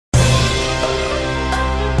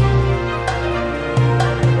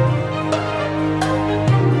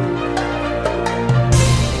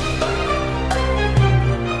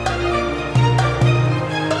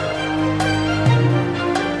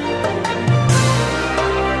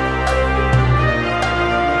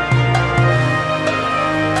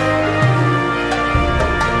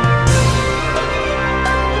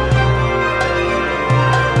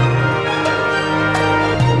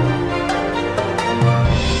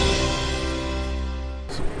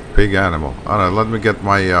big animal. Alright, let me get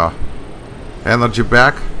my energy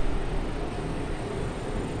back.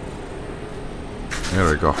 There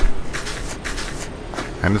we go.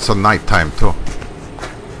 And it's a night time too.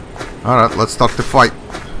 Alright, let's start the fight.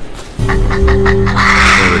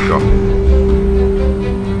 There we go.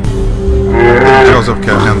 Joseph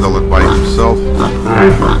can handle it by himself.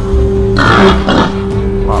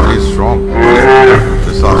 Wow, he's strong.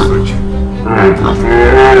 This ostrich.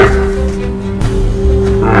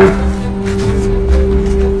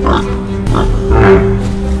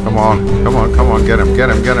 Come on, come on, come on, get him, get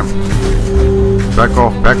him, get him. Back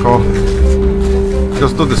off, back off.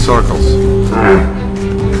 Just do the circles.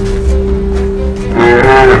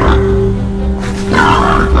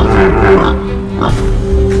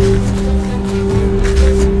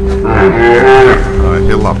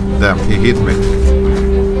 Heal up. Damn, he hit me.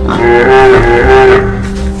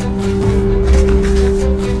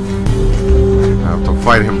 I have to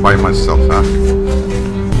fight him by myself, huh?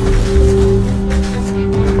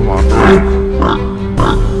 Come on.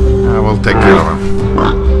 I will take care of him.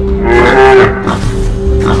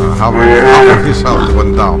 Half of his health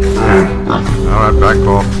went down. Alright, back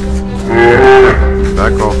off.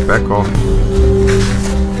 Back off, back off.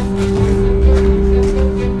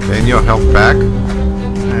 Gain your health back.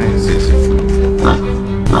 It's easy.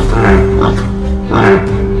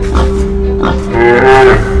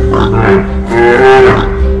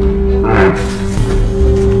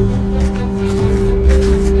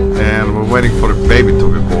 And we're waiting for the baby to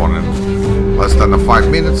be born in less than 5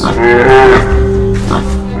 minutes. Almost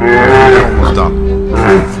done.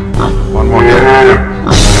 One more hit.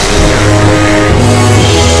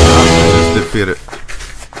 Just defeated.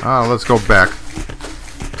 Let's go back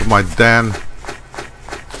to my den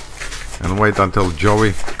and wait until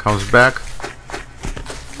Joey comes back.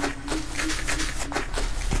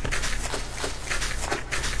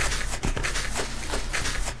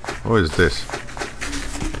 Who is this?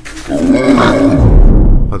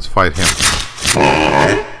 Let's fight him.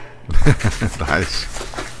 Nice.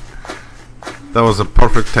 That was a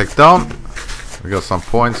perfect takedown. We got some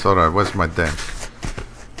points. Alright, where's my den?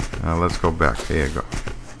 Let's go back. Here you go.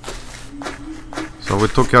 So we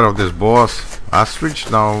took care of this boss, ostrich.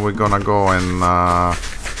 Now we're gonna go and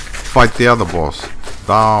fight the other boss.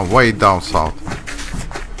 Way down south.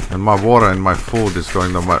 And my water and my food is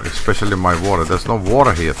going to, especially my water. There's no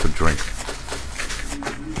water here to drink.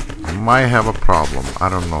 I might have a problem. I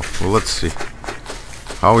don't know. Well, let's see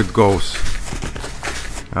how it goes.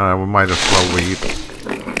 Alright, we might as well eat.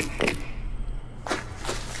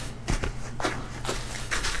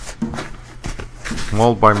 I'm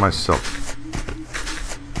all by myself.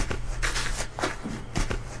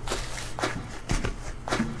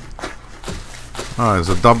 It's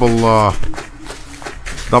a double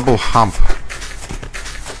hump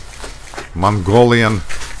Mongolian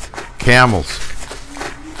camels.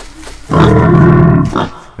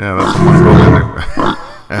 Yeah, that's a Mongolian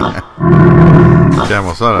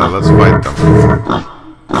camels. Alright, let's fight them.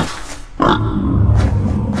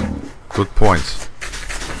 Good points.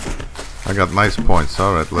 I got nice points.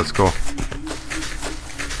 Alright, let's go.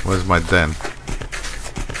 Where's my den?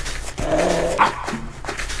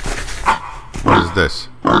 What is this?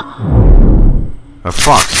 A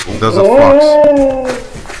fox. There's a fox.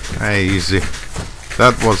 Hey, easy.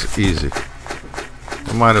 That was easy.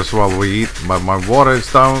 I might as well we eat, but my water is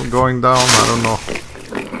going down. I don't know.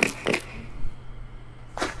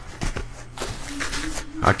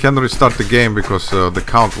 I can't restart the game because the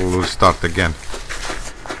count will restart again.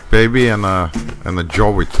 Baby and a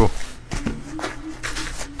Joey too.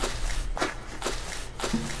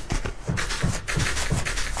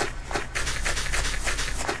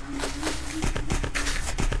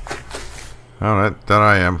 Alright, there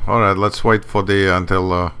I am. Alright, let's wait for the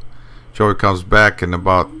until Joey comes back in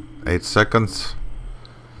about 8 seconds.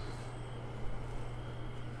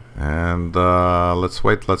 And let's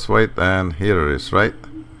wait, and here it is, right?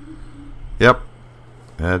 Yep.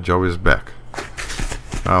 Yeah, Joey's back.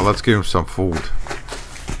 Let's give him some food.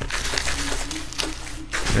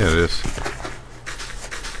 Here it is.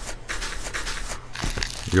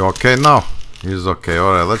 You okay now? He's okay.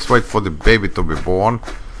 Alright, let's wait for the baby to be born.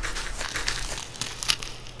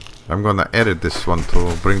 I'm gonna edit this one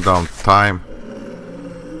to bring down time.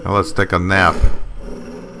 Now let's take a nap.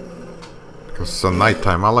 Because it's a night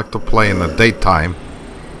time. I like to play in the daytime.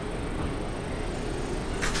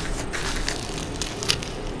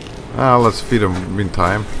 Let's feed him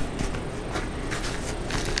meantime.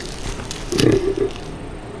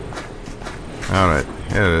 Alright,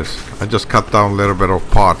 here it is. I just cut down a little bit of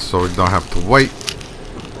parts so we don't have to wait.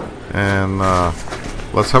 And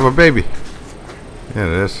let's have a baby. Here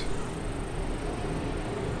it is.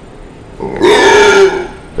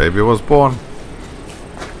 Baby was born.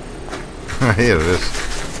 Here it is.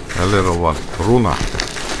 A little one. Runa.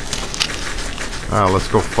 Let's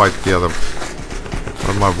go fight the other.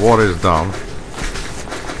 But my water is down.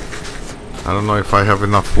 I don't know if I have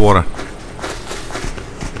enough water.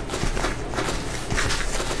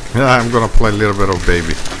 Yeah, I'm gonna play a little bit of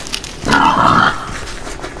baby.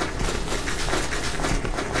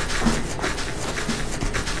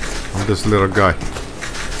 And this little guy.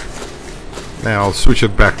 Yeah, I'll switch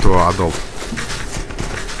it back to adult.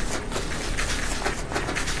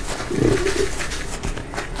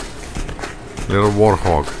 Little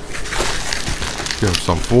Warthog. Give him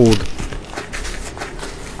some food.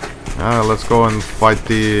 Let's go and fight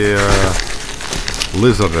the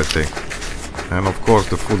lizard, I think. And of course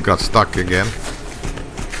the food got stuck again.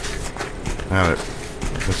 Alright.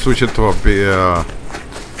 Let's switch it to an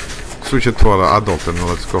adult and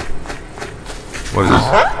let's go. What is this?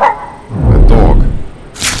 A dog.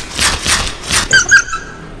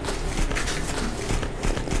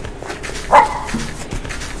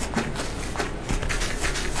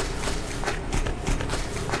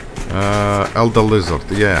 Elder lizard,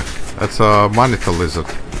 yeah. That's a monitor lizard.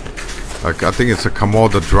 Like, I think it's a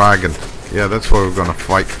Komodo dragon. Yeah, that's what we're gonna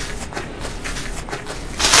fight.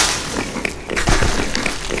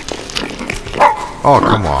 Oh,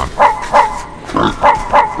 come on.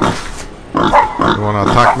 You wanna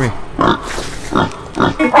attack me?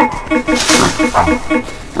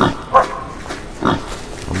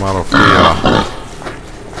 I'm out of the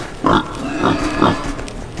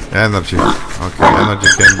energy. Okay, energy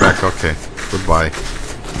came back. Okay, goodbye.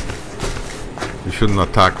 You shouldn't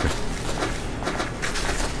attack me.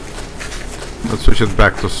 Let's switch it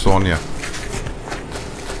back to Sonia.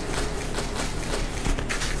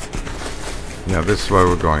 Yeah, this is where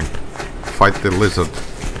we're going. Fight the lizard.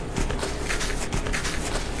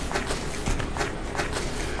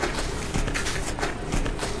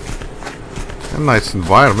 A nice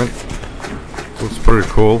environment. Looks pretty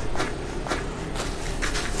cool.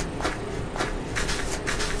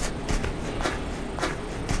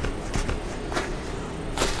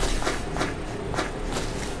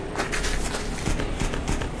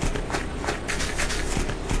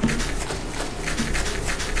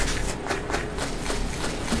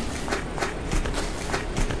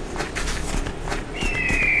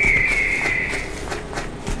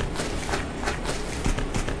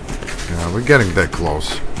 We're getting that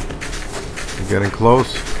close. We're getting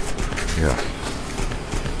close. Yeah.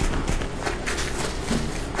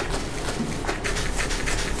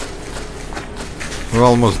 We're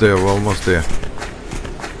almost there. We're almost there.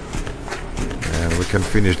 And we can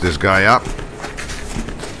finish this guy up.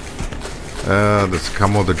 That's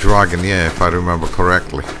Komodo dragon. Yeah, if I remember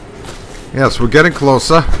correctly. Yes, we're getting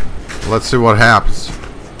closer. Let's see what happens.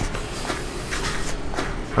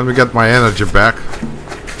 Let me get my energy back.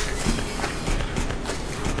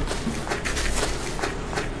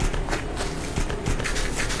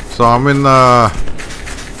 So I'm in,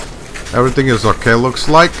 everything is okay, looks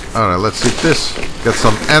like. Alright, let's eat this. Get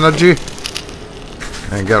some energy.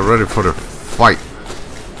 And get ready for the fight.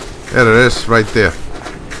 There it is, right there.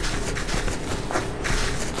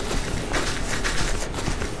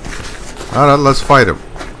 Alright, let's fight him.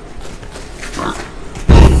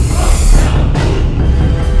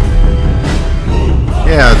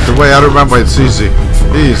 Yeah, the way I remember it's easy.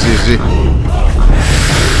 Easy.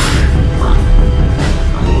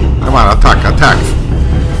 Come on, attack.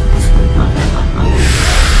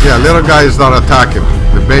 Yeah, little guy is not attacking.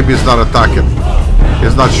 The baby is not attacking.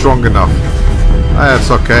 He's not strong enough. That's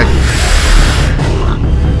okay.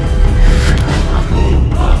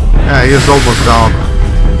 Yeah, he's almost down.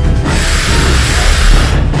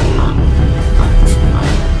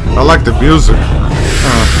 I like the music.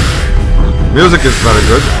 Music is very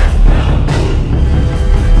good.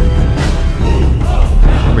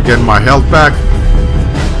 Let me get my health back.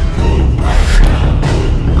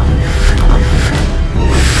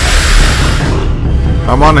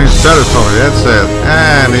 I'm on his territory, that's it.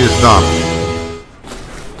 And he's done.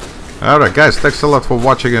 Alright guys, thanks a lot for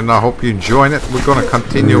watching and I hope you enjoyed it. We're gonna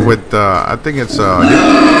continue with, I think it's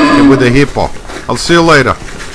with the hippo. I'll see you later.